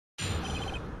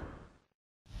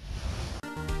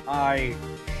I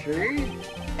see.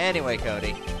 Anyway,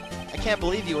 Cody, I can't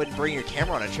believe you wouldn't bring your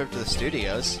camera on a trip to the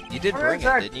studios. You did What bring is it,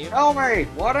 it? didn't you? Tell me,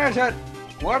 what is it?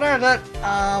 What is it?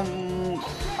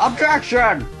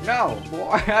 Objection! No,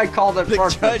 I called it The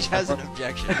first. judge has an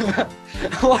objection.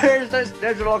 What is this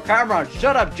digital camera?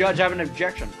 Shut up, Judge, I have an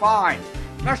objection. Fine.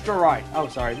 Mr. Wright. Oh,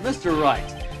 sorry, Mr. Wright.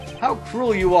 How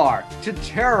cruel you are to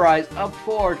terrorize a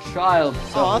poor child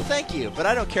so. Oh, thank you, but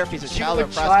I don't care if he's a child or a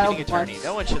prosecuting attorney.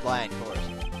 No one should lie in court.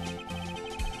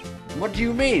 What do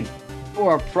you mean?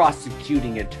 Or a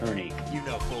prosecuting attorney? You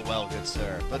know full well, good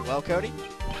sir. But well, Cody?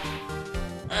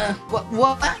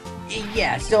 What?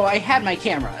 Yeah, so I had my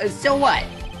camera. So what?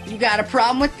 You got a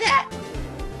problem with that?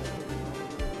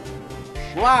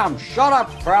 Slam, shut up,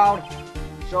 crowd.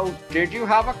 So, did you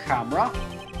have a camera?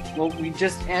 Well, we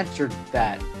just answered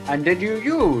that. And did you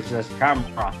use this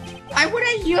camera? Why would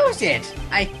I use it?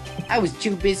 I was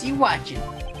too busy watching.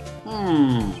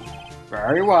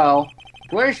 Very well.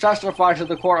 Please testify to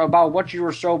the court about what you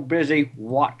were so busy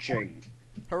watching.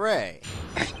 Hooray.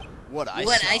 What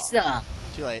I saw.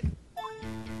 Too late.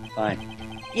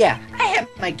 Fine. Yeah, I had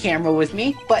my camera with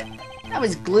me, but I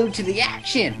was glued to the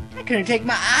action. I couldn't take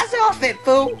my eyes off it,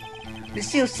 fool. The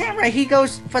Steel Samurai, he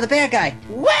goes for the bad guy.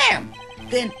 Wham!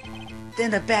 Then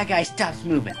the bad guy stops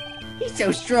moving. He's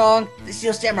so strong, the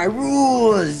Steel Samurai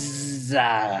rules. Is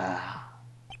that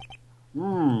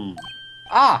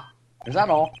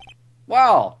all?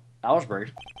 Well, that was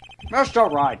brief. Mr.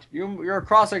 Wright, your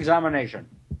cross-examination.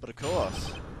 But of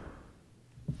course.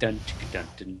 Dun dun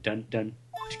dun dun dun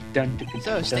dun dun.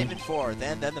 So, statement 4,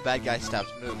 then the bad guy stops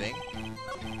moving.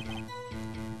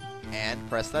 And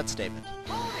press that statement.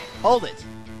 Hold it!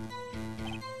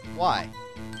 Why?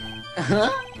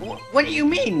 Huh? What do you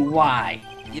mean, why?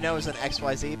 You know it was an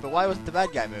XYZ, but why wasn't the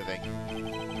bad guy moving?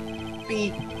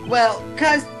 Well,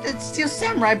 cause the Steel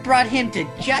Samurai brought him to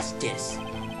justice.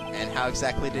 And how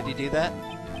exactly did he do that?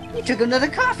 He took him to the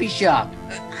coffee shop.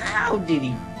 How did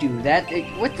he do that?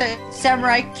 With a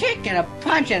samurai kick and a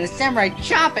punch and a samurai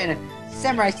chop and a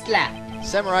samurai slap.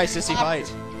 Samurai sissy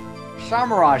fight.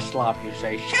 Samurai slap, you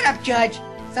say? Shut up, Judge!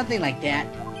 Something like that.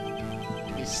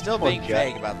 He's still Poor being Jack.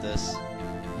 vague about this.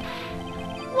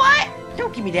 What?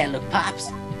 Don't give me that look, Pops.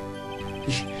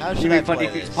 How It'd should be I funny play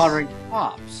if he's this? pottering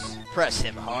pops. Press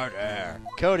him harder.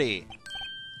 Cody,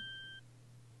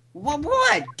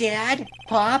 What, Dad?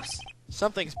 Pops?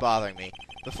 something's bothering me.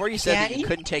 Before you said that Daddy? you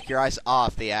couldn't take your eyes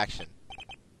off the action.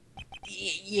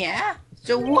 Yeah?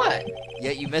 So what?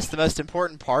 Yet you missed the most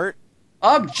important part?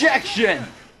 Objection!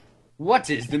 What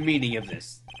is the meaning of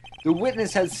this? The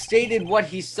witness has stated what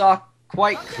he saw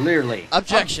quite clearly.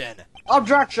 Objection!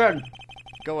 Objection!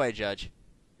 Go away, Judge.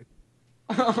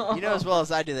 You know as well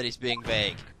as I do that he's being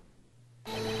vague.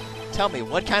 Tell me,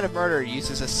 what kind of murderer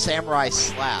uses a samurai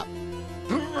slap?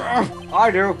 I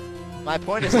do. My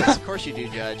point is this, of course you do,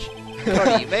 Judge.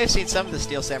 Cody, you may have seen some of the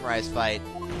Steel Samurais fight,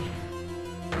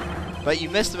 but you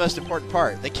missed the most important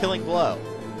part, the killing blow.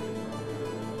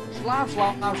 Slam,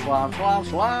 slam, slam, slam,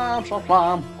 slam, slam,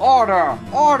 slam. Order!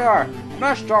 Order!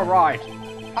 Mr. Wright,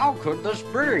 how could this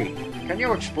be? Can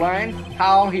you explain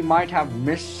how he might have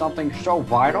missed something so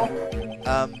vital?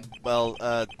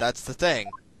 That's the thing.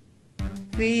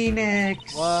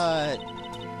 Phoenix. What?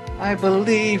 I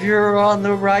believe you're on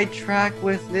the right track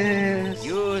with this.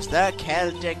 Use the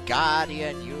Celtic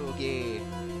Guardian Yugi.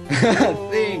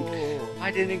 Think.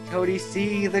 Why didn't Cody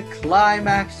see the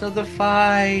climax of the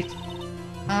fight?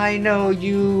 I know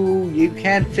you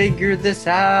can't figure this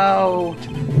out.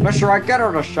 Mr. Wright, get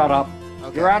her to shut up.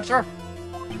 Okay. Your answer?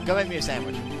 Go make me a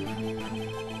sandwich.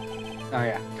 Oh,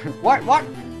 yeah. What?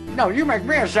 No, you make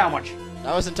me a sandwich.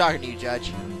 I wasn't talking to you,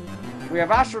 Judge. We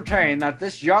have ascertained that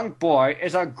this young boy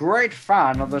is a great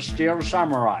fan of the Steel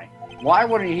Samurai. Why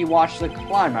wouldn't he watch the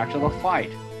climax of the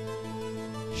fight?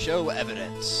 Show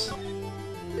evidence.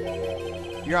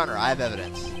 Your Honor, I have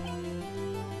evidence.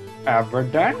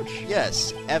 Evidence?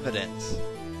 Yes, evidence.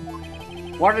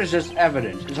 What is this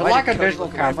evidence? Is it Why like did a Cody digital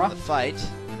look away from camera? the fight?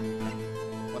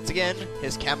 Once again,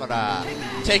 his camera.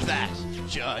 Take that,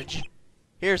 Judge.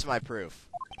 Here's my proof.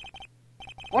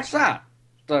 What's that?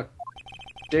 The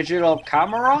digital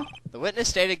camera? The witness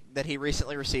stated that he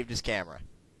recently received his camera.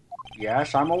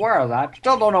 Yes, I'm aware of that.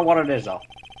 Still don't know what it is, though.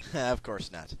 Of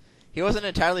course not. He wasn't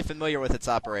entirely familiar with its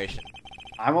operation.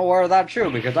 I'm aware of that, too,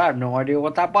 because I have no idea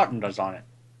what that button does on it.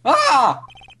 Ah!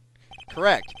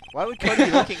 Correct. Why would Cody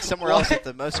be looking somewhere else at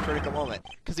the most critical moment?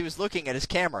 Because he was looking at his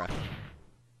camera.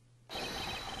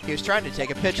 He was trying to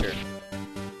take a picture.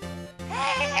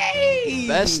 Hey!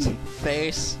 Best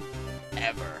face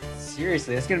ever.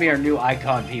 Seriously, that's gonna be our new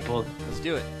icon, people. Let's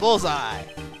do it. Bullseye!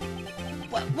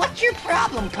 What's your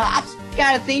problem, Pops?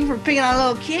 Got a thing for picking on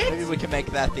little Maybe kids? we can make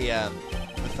that the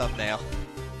thumbnail.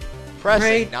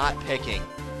 Pressing, Great. not picking.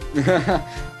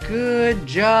 Good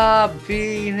job,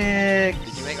 Phoenix.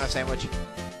 Did you make my sandwich?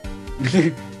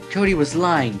 Cody was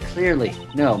lying, clearly.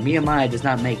 No, Mia does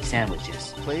not make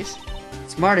sandwiches. Please?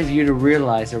 Smart of you to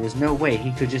realize there was no way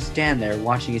he could just stand there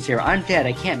watching his hero. I'm dead,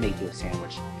 I can't make you a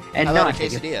sandwich. And How about not a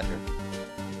take quesadilla?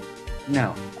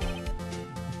 No.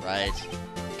 Right.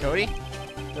 Cody,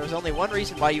 there was only one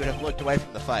reason why you would have looked away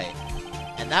from the fight,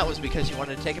 and that was because you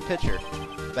wanted to take a picture.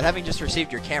 But having just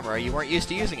received your camera, you weren't used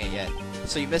to using it yet,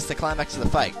 so you missed the climax of the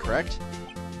fight, correct?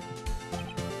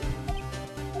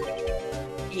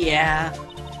 Yeah.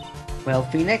 Well,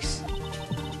 Phoenix,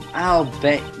 I'll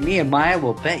bet Nehemiah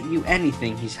will bet you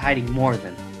anything he's hiding more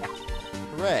than.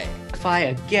 Hooray.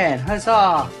 Fight again,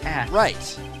 huzzah! Ah,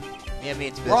 Right. Mia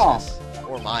means business. Wrong.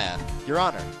 Or Maya. Your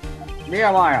Honor,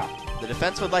 Nehemiah. the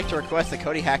defense would like to request that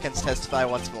Cody Hackins testify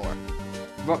once more.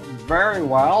 Very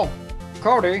well.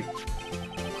 Cody,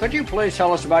 could you please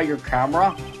tell us about your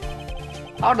camera?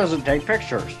 How does it take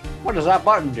pictures? What does that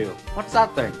button do? What's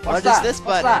that thing? What's What that? does this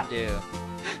What's button that? do?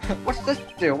 What's this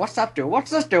do? What's that do?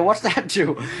 What's this do? What's that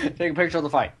do? Take a picture of the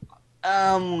fight.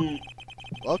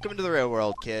 Welcome to the real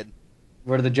world, kid.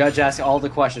 Where the judge asks all the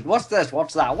questions. What's this?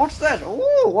 What's that? What's this?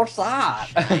 Ooh, what's that?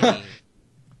 Hey.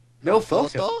 No photo.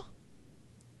 Photo?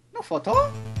 No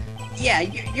photo? Yeah,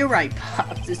 you're right,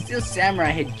 Pops. The Steel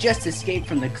Samurai had just escaped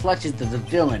from the clutches of the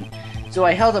villain, so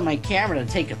I held up my camera to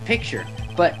take a picture,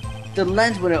 but the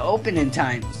lens wouldn't open in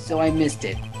time, so I missed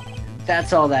it.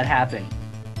 That's all that happened.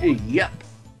 Yup.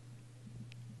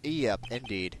 Yep,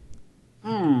 indeed.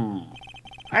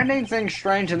 Anything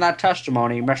strange in that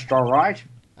testimony, Mr. Wright?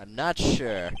 I'm not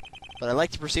sure, but I'd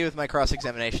like to proceed with my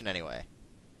cross-examination anyway.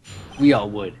 We all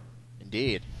would.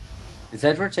 Indeed. Is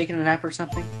Edward taking a nap or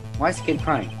something? Why is the kid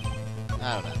crying?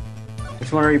 I don't know.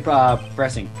 Which one are you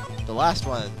pressing? The last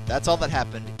one, that's all that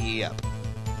happened. Yep.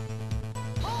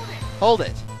 Hold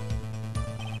it!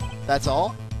 That's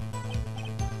all?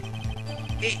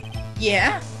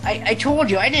 Yeah, I told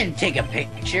you I didn't take a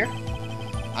picture.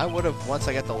 I would have once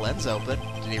I got the lens open.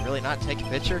 Did he really not take a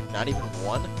picture? Not even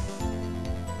one?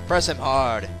 Press him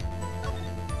hard.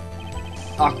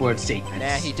 Awkward statements.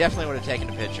 Nah, he definitely would have taken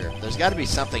a picture. There's got to be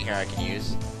something here I can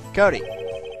use. Cody.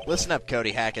 Listen up,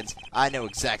 Cody Hackins. I know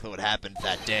exactly what happened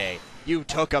that day. You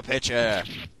took a picture.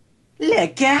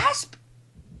 Look, gasp!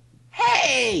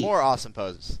 Hey! More awesome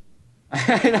poses.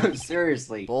 I know,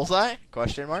 seriously. Bullseye?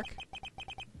 Question mark?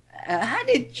 How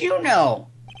did you know?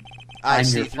 I I'm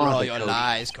see your through all father, your Cody.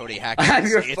 lies, Cody Hackins. I'm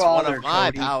your it's father, one of my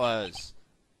Cody. powers.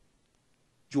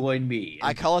 Join me.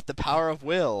 I call it the power of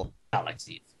will.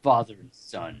 Galaxy. father and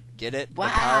son. Get it? The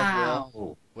power of will.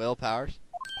 Wow. Will powers.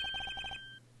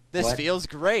 This What? feels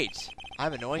great.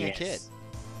 I'm annoying a kid.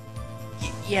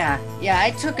 Yeah,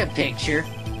 I took a picture.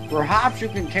 Perhaps you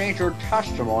can change your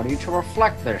testimony to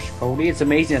reflect this, Cody. It's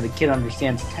amazing how the kid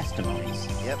understands testimonies.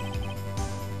 Yep.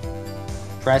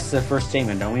 Press the first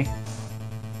statement, don't we?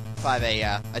 5A,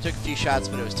 yeah. I took a few shots,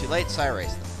 but it was too late, so I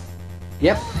erased them.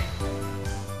 Yep.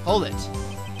 Hold it.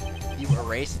 You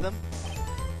erased them?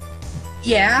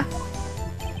 Yeah.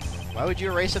 Why would you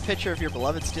erase a picture of your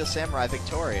beloved Steel Samurai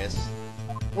victorious?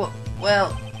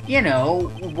 Well, you know,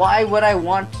 why would I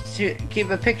want to keep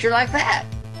a picture like that?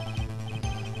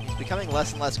 He's becoming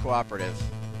less and less cooperative.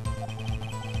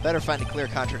 Better find a clear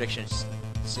contradiction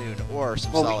soon, or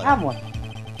some Well, solid. we have one.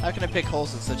 How can I pick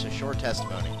holes in such a short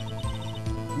testimony?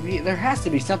 There has to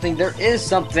be something. There is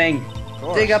something. Of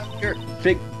course. Dig up dirt.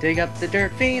 Dig up the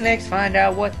dirt, Phoenix. Find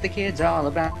out what the kid's all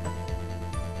about.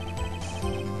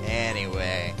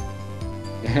 Anyway.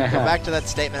 Go back to that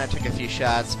statement. I took a few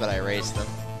shots, but I erased them.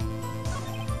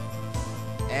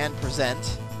 And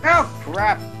present Oh,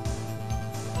 crap.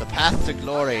 the path to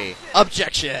glory.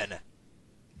 Objection!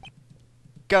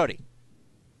 Cody.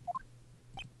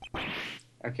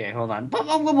 Okay, hold on. What?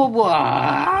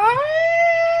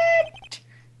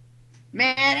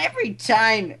 Man, every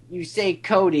time you say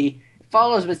Cody, it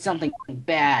follows with something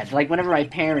bad. Like whenever my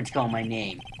parents call my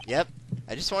name. Yep.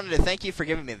 I just wanted to thank you for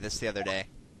giving me this the other day.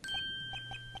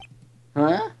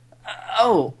 Huh?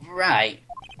 Oh, right.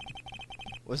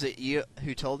 Was it you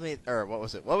who told me, or what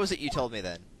was it? What was it you told me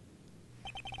then?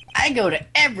 I go to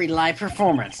every live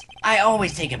performance. I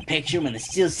always take a picture when the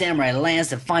Steel Samurai lands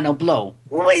the final blow.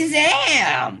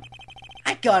 Wazam!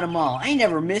 I got 'em all. I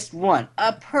never missed one.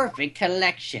 A perfect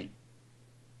collection.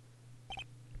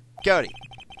 Cody,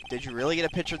 did you really get a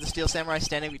picture of the Steel Samurai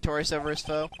standing victorious over his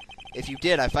foe? If you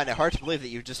did, I find it hard to believe that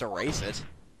you would just erase it.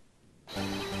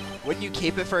 Wouldn't you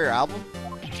keep it for your album?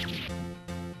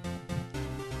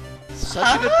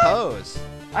 Such a good pose.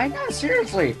 I know,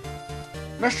 seriously.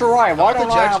 Mr. Wright, why How about don't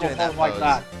the I judge have a doing that photo like pose?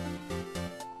 that?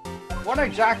 What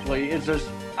exactly is this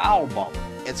album?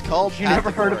 It's called You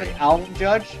never Path to heard of Glory. an album,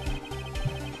 Judge?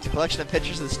 It's a collection of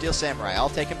pictures of the Steel Samurai, all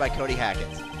taken by Cody Hackett.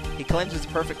 He claims it's a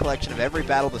perfect collection of every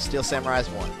battle the Steel Samurai's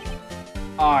won.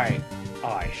 I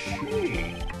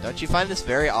see. Don't you find this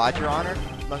very odd, Your Honor?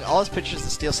 Among all his pictures of the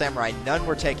Steel Samurai, none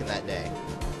were taken that day.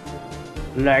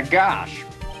 Legash.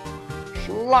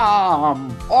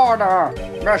 Slam. Order.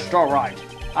 Mr. Wright,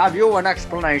 have you an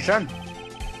explanation?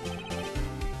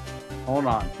 Hold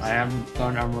on,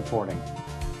 I'm recording.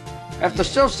 If the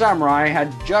Steel Samurai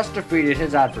had just defeated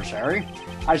his adversary,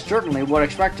 I certainly would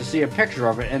expect to see a picture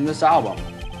of it in this album.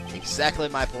 Exactly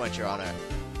my point, Your Honor.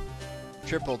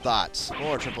 Triple dots.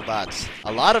 More triple dots.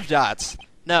 A lot of dots.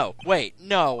 No, wait,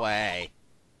 no way.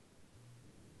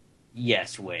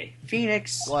 Yes, way.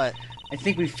 Phoenix. What? I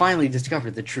think we finally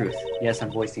discovered the truth. Yes,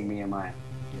 I'm voicing Mia Maya.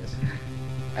 Yes.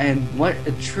 And what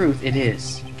a truth it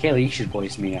is. Kaylee, you should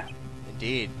voice Mia.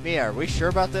 Indeed. Mia, are we sure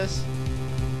about this?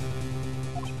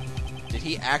 Did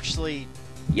he actually...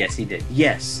 Yes, he did.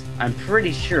 Yes, I'm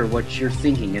pretty sure what you're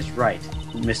thinking is right,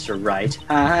 Mr. Wright.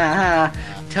 Ha ha ha.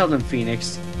 Tell them,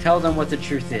 Phoenix. Tell them what the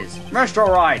truth is. Mr.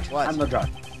 Wright, What? I'm the judge.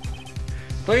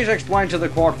 Please explain to the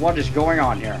court what is going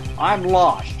on here. I'm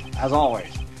lost, as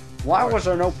always. Why was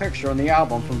there no picture in the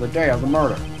album from the day of the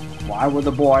murder? Why would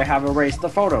the boy have erased the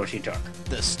photos he took?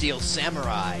 The Steel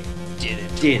Samurai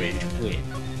didn't Win.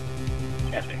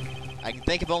 Epic. I can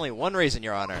think of only one reason,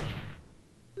 Your Honor.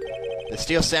 The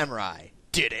Steel Samurai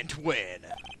didn't win.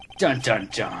 Dun dun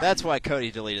dun. That's why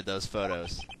Cody deleted those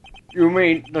photos. You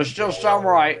mean the Steel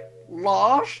Samurai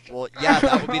lost? Well, yeah,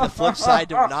 that would be the flip side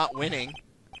to not winning.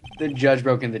 The judge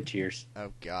broke into tears.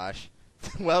 Oh, gosh.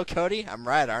 Well, Cody, I'm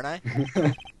right, aren't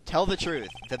I? Tell the truth.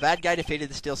 The bad guy defeated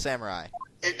the Steel Samurai.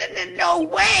 No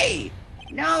way!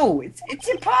 No, it's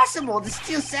impossible. The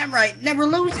Steel Samurai never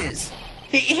loses.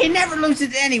 He never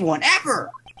loses to anyone,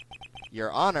 ever.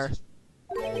 Your Honor,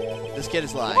 this kid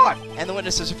is lying. What? And the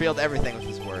witnesses revealed everything with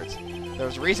his words. There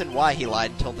was a reason why he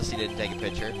lied and told us he didn't take a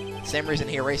picture. Same reason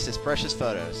he erased his precious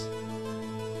photos.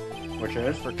 Which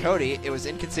is? For Cody, it was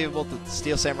inconceivable that the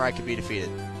Steel Samurai could be defeated.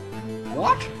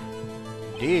 What?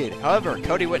 Indeed. However,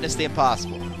 Cody witnessed the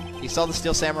impossible. He saw the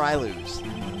Steel Samurai lose.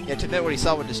 Yet to admit what he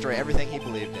saw would destroy everything he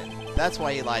believed in. That's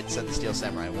why he lied and said the Steel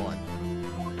Samurai won.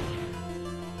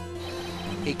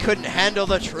 He couldn't handle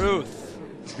the truth.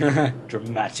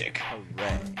 Dramatic.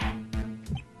 Hooray.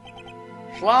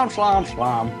 Slam, slam,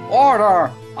 slam.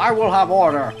 Order! I will have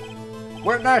order.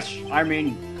 Witness, I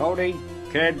mean, Cody,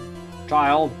 kid,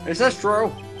 child, is this true?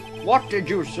 What did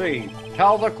you see?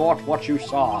 Tell the court what you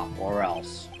saw, or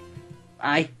else.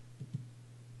 I... ...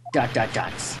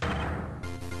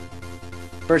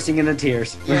 Bursting into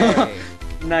tears. Yay.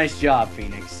 Nice job,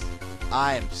 Phoenix.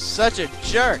 I am such a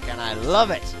jerk, and I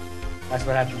love it. That's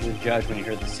what happened to the judge when he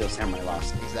heard the Steel Samurai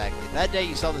lost. Exactly. That day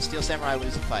you saw the Steel Samurai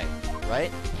lose a fight,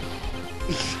 right?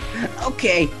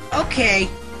 Okay.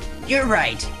 You're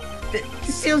right. The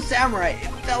Steel Samurai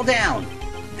fell down.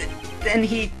 Then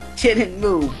he didn't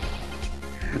move.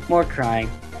 More crying.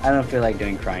 I don't feel like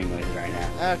doing crying noises right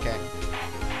now. Okay.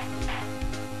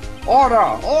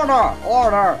 Order!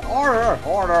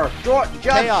 Judge,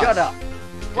 Chaos. shut up.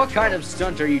 What kind of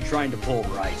stunt are you trying to pull,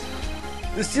 Wright?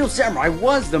 The Steel Samurai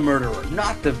was the murderer,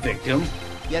 not the victim.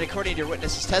 Yet according to your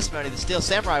witness's testimony, the Steel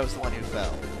Samurai was the one who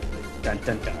fell. Dun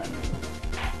dun dun.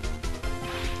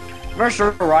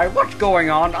 Mr. Wright, what's going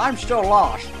on? I'm still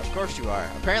lost. Of course you are.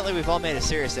 Apparently we've all made a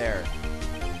serious error.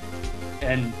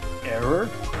 An error?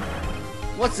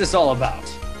 What's this all about?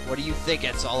 What do you think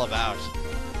it's all about?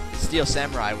 The Steel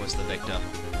Samurai was the victim.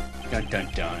 Dun dun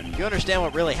dun. If you understand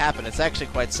what really happened, it's actually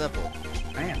quite simple.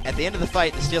 I am. At the end of the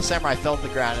fight, the Steel Samurai fell to the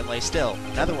ground and lay still.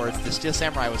 In other words, the Steel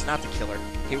Samurai was not the killer.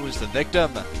 He was the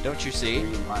victim. Don't you see?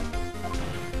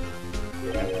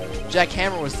 Jack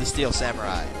Hammer was the Steel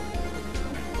Samurai.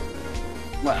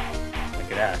 Well, I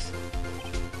could ask.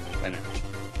 Wait a minute.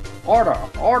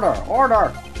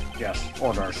 Order! Yes,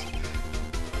 orders.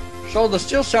 So the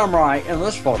Steel Samurai in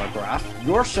this photograph,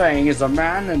 you're saying is the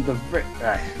man in the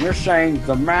you're saying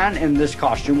the man in this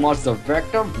costume was the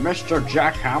victim, Mr.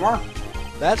 Jack Hammer?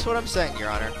 That's what I'm saying, Your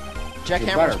Honor. Jack You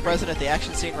Hammer was better be. present at the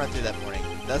action scene run-through that morning.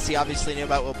 Thus, he obviously knew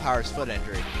about Will Power's foot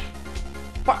injury.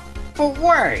 But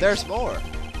wait! There's more.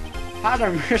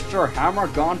 Hadn't Mr. Hammer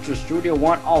gone to Studio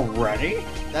One already?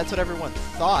 That's what everyone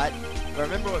thought. But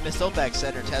remember what Miss Olbeck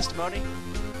said in her testimony?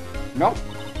 Nope.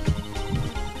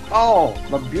 Oh,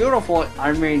 the beautiful,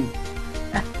 I mean,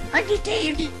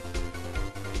 Undertaker.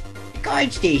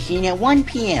 Guard station at 1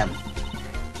 p.m.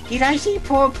 Did I see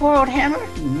poor old Hammer?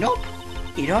 Nope.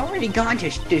 He'd already gone to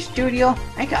the studio.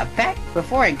 I got back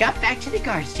before I got back to the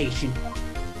guard station.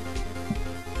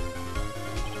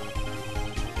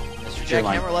 Mr.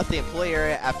 Jackhammer left the employee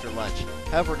area after lunch.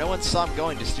 However, no one saw him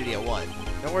going to Studio 1.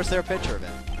 Nor was there a picture of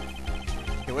him.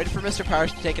 He waited for Mr.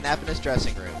 Powers to take a nap in his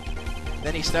dressing room.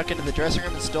 Then he snuck into the dressing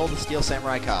room and stole the Steel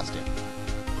Samurai costume.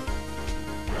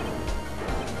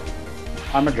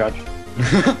 I'm a judge.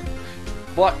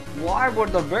 But why would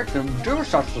the victim do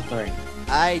such a thing?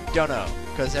 I don't know,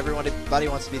 because everybody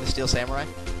wants to be the Steel Samurai.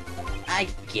 I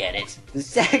get it. The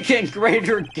second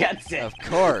grader gets it. Of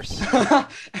course.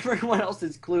 Everyone else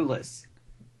is clueless.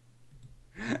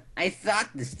 I thought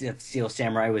the Steel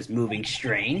Samurai was moving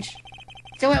strange.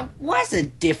 So it was a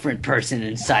different person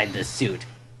inside the suit.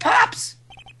 Pops!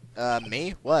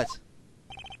 Me? What?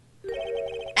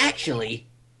 Actually,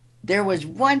 there was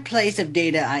one piece of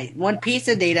data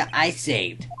I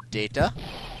saved. Data?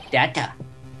 Data.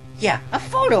 Yeah, a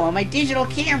photo on my digital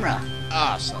camera.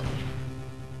 Awesome.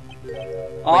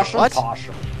 Awesome, what?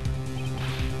 Possum.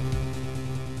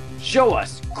 Show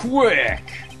us, quick!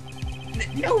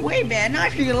 No way, man. Not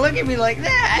if you're gonna look at me like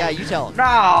that. Yeah, you tell him.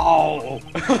 No!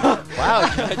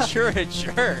 Wow, Judge, you're a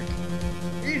jerk.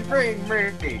 He's being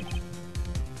mean.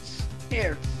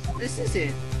 Here, this is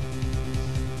it.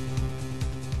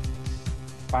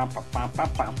 Bum, bum, bum, bum,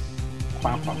 bum.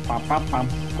 Bum, bum, bum, bum, bum.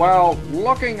 Well,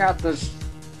 looking at this,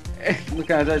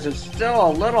 it's still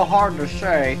a little hard to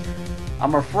say.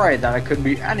 I'm afraid that it could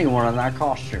be anyone in that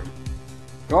costume.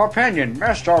 Your opinion,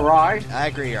 Mr. Wright? I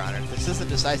agree, Your Honor. This isn't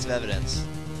decisive evidence.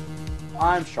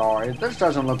 I'm sorry, this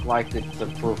doesn't look like it's the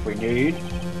proof we need.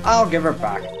 I'll give it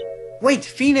back. Wait,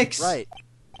 Phoenix. Right.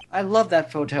 I love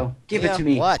that photo. Give it to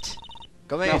me. What?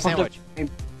 Go make Now, a sandwich.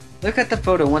 Look at the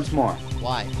photo once more.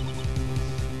 Why?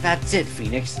 That's it,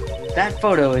 Phoenix. That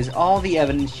photo is all the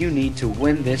evidence you need to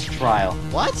win this trial.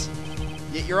 What?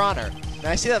 Your Honor, may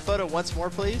I see that photo once more,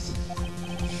 please?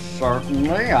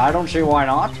 Certainly, I don't see why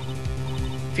not.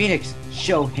 Phoenix,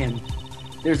 show him.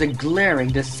 There's a glaring,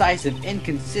 decisive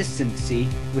inconsistency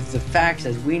with the facts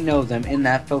as we know them in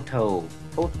that photo.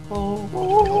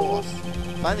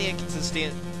 Find the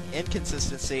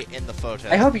inconsistency in the photo.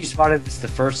 I hope you spotted this the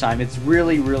first time. It's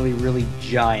really, really, really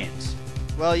giant.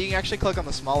 Well, you can actually click on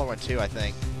the smaller one too, I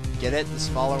think. Get it? The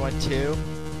smaller one too?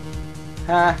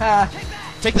 Haha.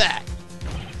 Take that!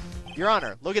 Your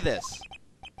Honor, look at this.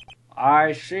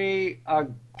 I see a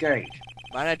gate.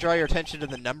 Might I draw your attention to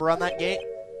the number on that gate?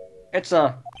 It's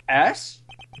a S?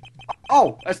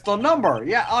 Oh, it's the number.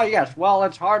 Yeah, oh yes. Well,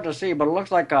 it's hard to see, but it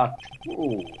looks like a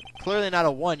 2. Clearly not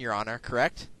a 1, Your Honor,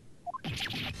 correct?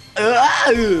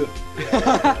 Oh,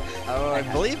 I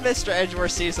believe Mr.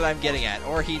 Edgeworth sees what I'm getting at,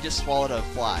 or he just swallowed a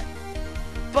fly.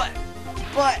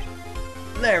 but,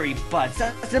 Larry Butts,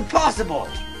 that's impossible.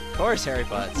 Of course, Harry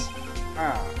Butts.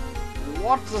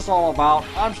 What's this all about?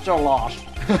 I'm still lost.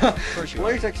 course you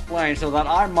are. Please explain so that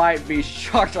I might be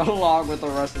shocked along with the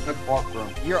rest of the courtroom.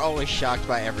 You're always shocked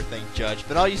by everything, Judge,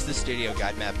 but I'll use the studio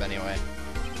guide map anyway.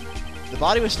 The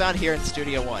body was found here in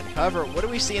Studio 1. However, what do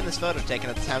we see in this photo taken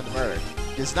at the time of the murder?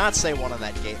 It does not say 1 on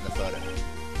that gate in the photo.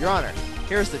 Your Honor,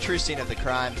 here's the true scene of the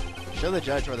crime. Show the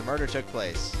judge where the murder took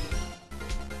place.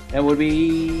 That would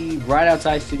be right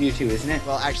outside Studio 2, isn't it?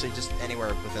 Well, actually, just anywhere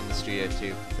within the Studio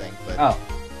 2 thing, but... Oh.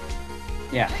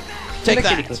 Yeah. Take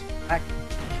Kitty that! clip.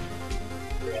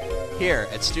 Here,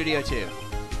 at Studio 2.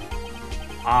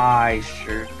 I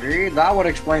see. That would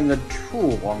explain the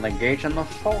 2 on the gate in the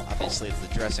photo. Obviously, it's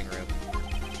the dressing room.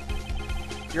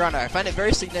 Your Honor, I find it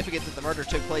very significant that the murder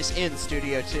took place in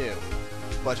Studio 2.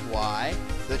 But why?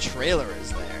 The trailer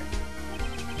is there.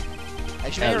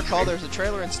 As you may recall, there was a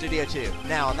trailer in Studio 2.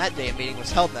 Now, on that day, a meeting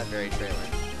was held in that very trailer.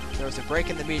 There was a break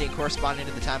in the meeting corresponding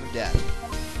to the time of death.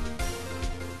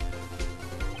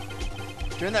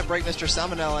 During that break, Mr.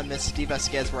 Salmonella and Miss Steve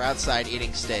Vasquez were outside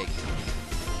eating steak.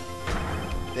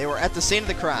 They were at the scene of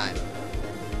the crime.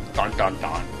 Dun dun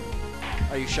dun.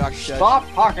 Are you shocked, Judge? Stop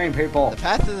talking, people. The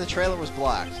path to the trailer was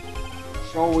blocked.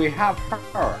 So we have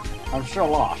her. I'm still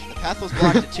lost. The path was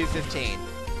blocked at 2:15.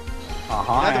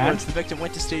 Uh-huh. In other and- words, the victim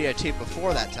went to Studio 2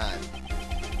 before that time.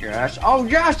 Yes. Oh,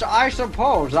 yes, I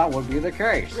suppose that would be the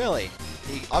case. Really?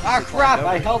 He Ah, obviously crap, climbed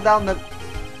I over. held down the...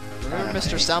 Remember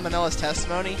Mr. Salmonella's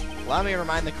testimony? Allow me to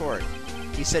remind the court.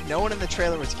 He said no one in the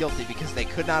trailer was guilty because they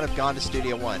could not have gone to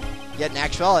Studio 1. Yet in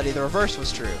actuality, the reverse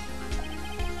was true.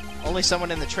 Only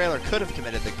someone in the trailer could have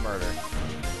committed the murder.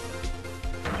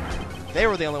 They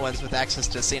were the only ones with access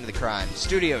to the scene of the crime.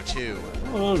 Studio 2.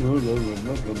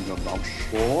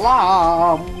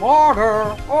 Slam!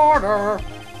 Order!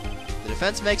 The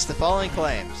defense makes the following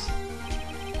claims.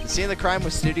 The scene of the crime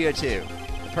was Studio 2.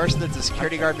 The person that the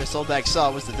security guard Miss Oldbag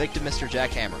saw was the victim, Mr.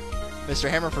 Jackhammer. Mr.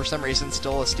 Hammer, for some reason,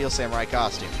 stole a Steel Samurai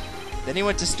costume. Then he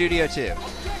went to Studio 2.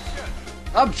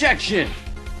 Objection!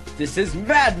 This is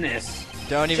madness!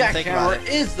 Don't even think about Jackhammer it.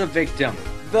 is the victim.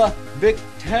 The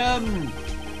victim!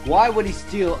 Why would he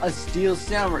steal a Steel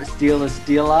Samurai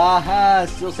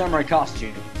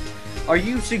costume? Are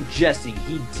you suggesting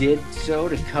he did so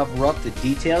to cover up the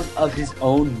details of his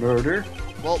own murder?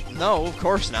 Well, no, of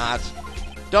course not.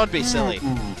 Don't be silly.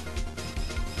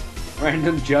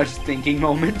 Random judge thinking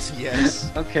moment?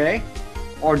 Yes. Okay.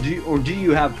 Or do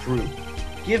you have proof?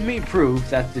 Give me proof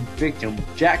that the victim,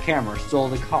 Jackhammer, stole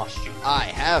the costume. I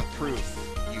have proof,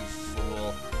 you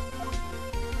fool.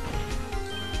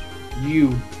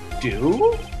 You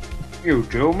do? You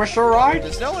do, Mr. Wright?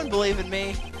 Does no one believe in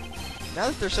me? Now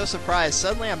that they're so surprised,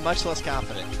 suddenly I'm much less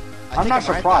confident. I'm not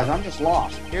right, surprised, though. I'm just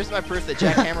lost. Here's my proof that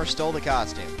Jackhammer stole the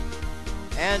costume.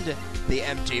 And the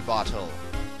empty bottle.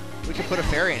 We can put a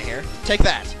fairy in here. Take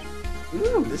that!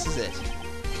 Ooh, This is it.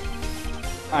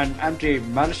 an empty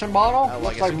medicine bottle? Oh, well, I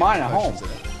Looks guess like we can mine put at home.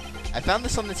 potions in it. I found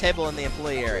this on the table in the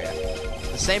employee area.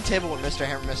 The same table where Mr.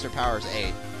 Hammer and Mr. Powers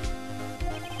ate.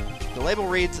 The label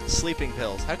reads sleeping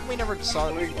pills. How come we never saw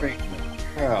it before?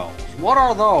 Pills. What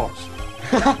are those?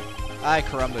 Aye,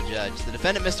 caramba, Judge. The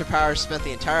defendant, Mr. Powers, spent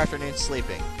the entire afternoon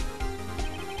sleeping.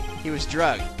 He was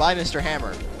drugged by Mr.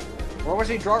 Hammer. Where was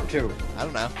he drugged to? I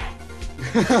don't know.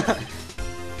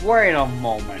 Wait a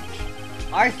moment.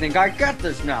 I think I get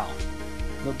this now.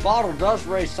 The bottle does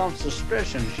raise some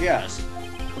suspicions, yes.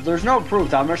 But there's no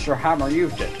proof that Mr. Hammer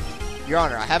used it. Your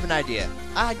Honor, I have an idea.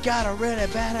 I got a really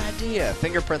bad idea.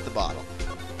 Fingerprint the bottle.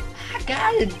 I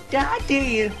got an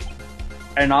idea.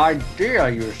 An idea,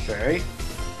 you say?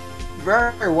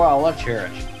 Very well, let's hear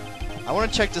it. I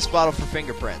want to check this bottle for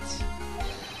fingerprints.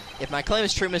 If my claim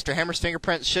is true, Mr. Hammer's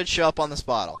fingerprints should show up on this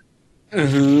bottle.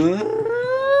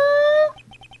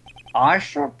 I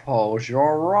suppose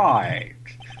you're right.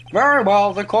 Very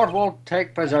well, the court will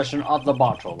take possession of the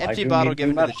bottle. Empty bottle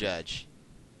given to the judge.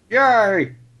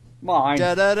 Yay! Mine.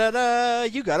 Da-da-da-da!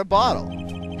 You got a bottle.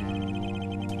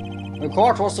 The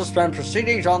court will suspend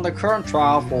proceedings on the current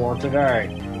trial for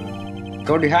today.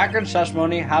 Cody Hackett's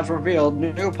testimony has revealed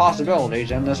new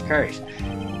possibilities in this case.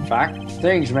 In fact,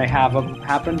 things may have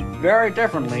happened very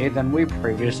differently than we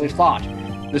previously thought.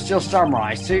 The Steel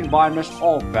Samurai seen by Miss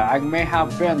Oldbag may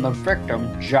have been the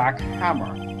victim, Jack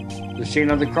Hammer. The scene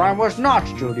of the crime was not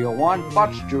Studio 1,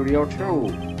 but Studio 2.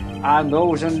 And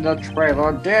those in the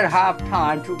trailer did have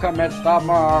time to commit the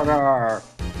murder.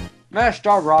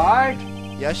 Mr. Wright?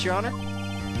 Yes, Your Honor?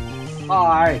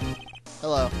 Hi.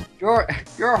 Hello.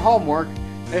 Your homework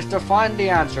is to find the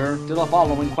answer to the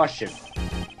following question.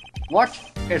 What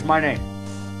is my name?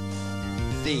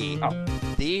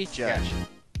 The judge.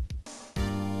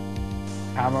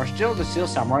 Hammer stole the Steel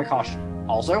Samurai costume.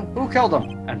 Also, who killed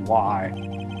him and why?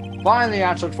 Find the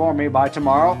answer for me by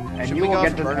tomorrow, and Should you we will go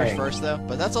get for to murders pay. first, though?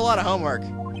 But that's a lot of homework.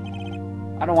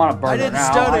 I don't want a burger didn't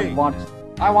now. study.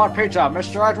 I want pizza,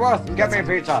 Mr. Edgeworth. Get me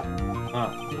pizza.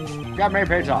 Get me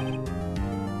pizza.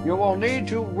 You will need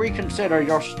to reconsider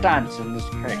your stance in this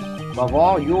case. Above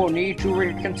all, you will need to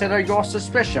reconsider your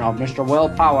suspicion of Mr. Will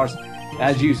Powers,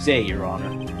 as you say, Your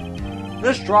Honor.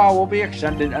 This trial will be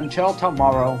extended until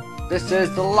tomorrow. This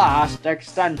is the last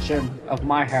extension of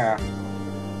my hair.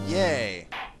 Yay.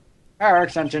 Hair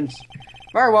extensions.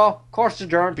 Very well. Course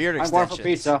adjourned. Beard I'm going for extensions.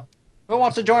 pizza. Who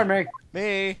wants to join me?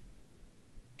 Me.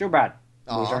 Too bad,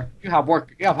 Aw. loser. You have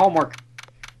work. You have homework.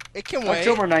 It can wait.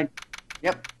 October 9th.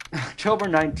 Yep. October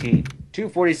 19th,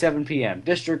 2:47 p.m.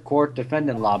 District Court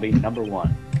Defendant Lobby, number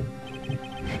 1.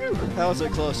 That was a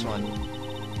close one.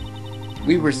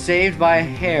 We were saved by a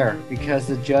hair because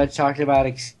the judge talked about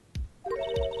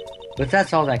but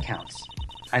that's all that counts.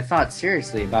 I thought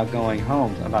seriously about going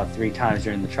home about 3 times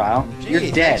during the trial. Gee, You're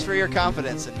dead. thanks for your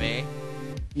confidence in me.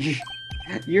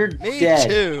 You're Me dead.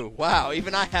 too. Wow,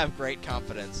 even I have great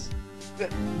confidence.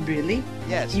 Really?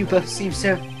 Yes. You both seem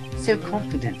so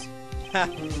confident. Ha,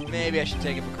 maybe I should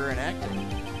take up a career in acting.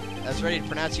 I was ready to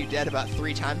pronounce you dead about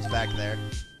 3 times back there.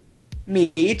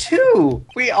 Me too.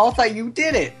 We all thought you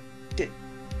did it.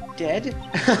 Dead?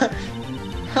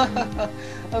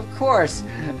 Of course.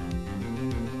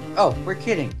 Oh, we're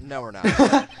kidding. No, we're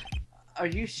not. Are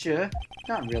you sure?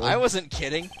 Not really. I wasn't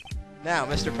kidding. Now,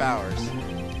 Mr. Powers,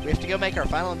 we have to go make our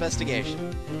final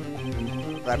investigation.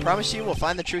 But I promise you we'll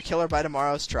find the true killer by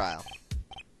tomorrow's trial.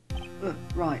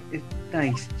 Right.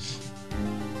 Thanks.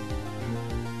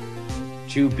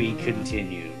 To be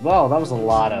continued. Well, that was a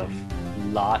lot of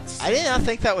lots. I did not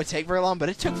think that would take very long, but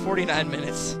it took 49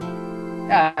 minutes.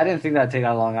 Yeah, I didn't think that'd take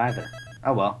that long either.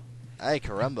 Oh well. Ay,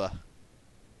 caramba.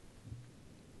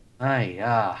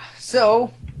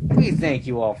 So, We thank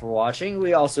you all for watching.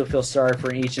 We also feel sorry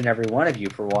for each and every one of you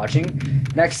for watching.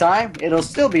 Next time, it'll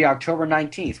still be October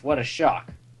 19th. What a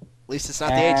shock. At least it's not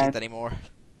the 18th anymore.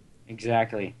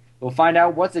 Exactly. We'll find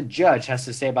out what the judge has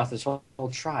to say about this whole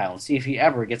trial and see if he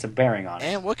ever gets a bearing on it.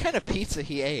 And what kind of pizza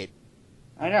he ate.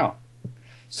 I know.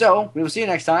 So, we will see you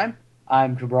next time.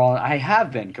 I'm Cabral. I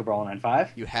have been Cabral95.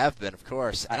 You have been, of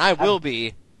course. And I will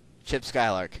be Chip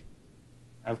Skylark.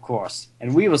 Of course.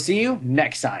 And we will see you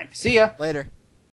next time. See ya. Later.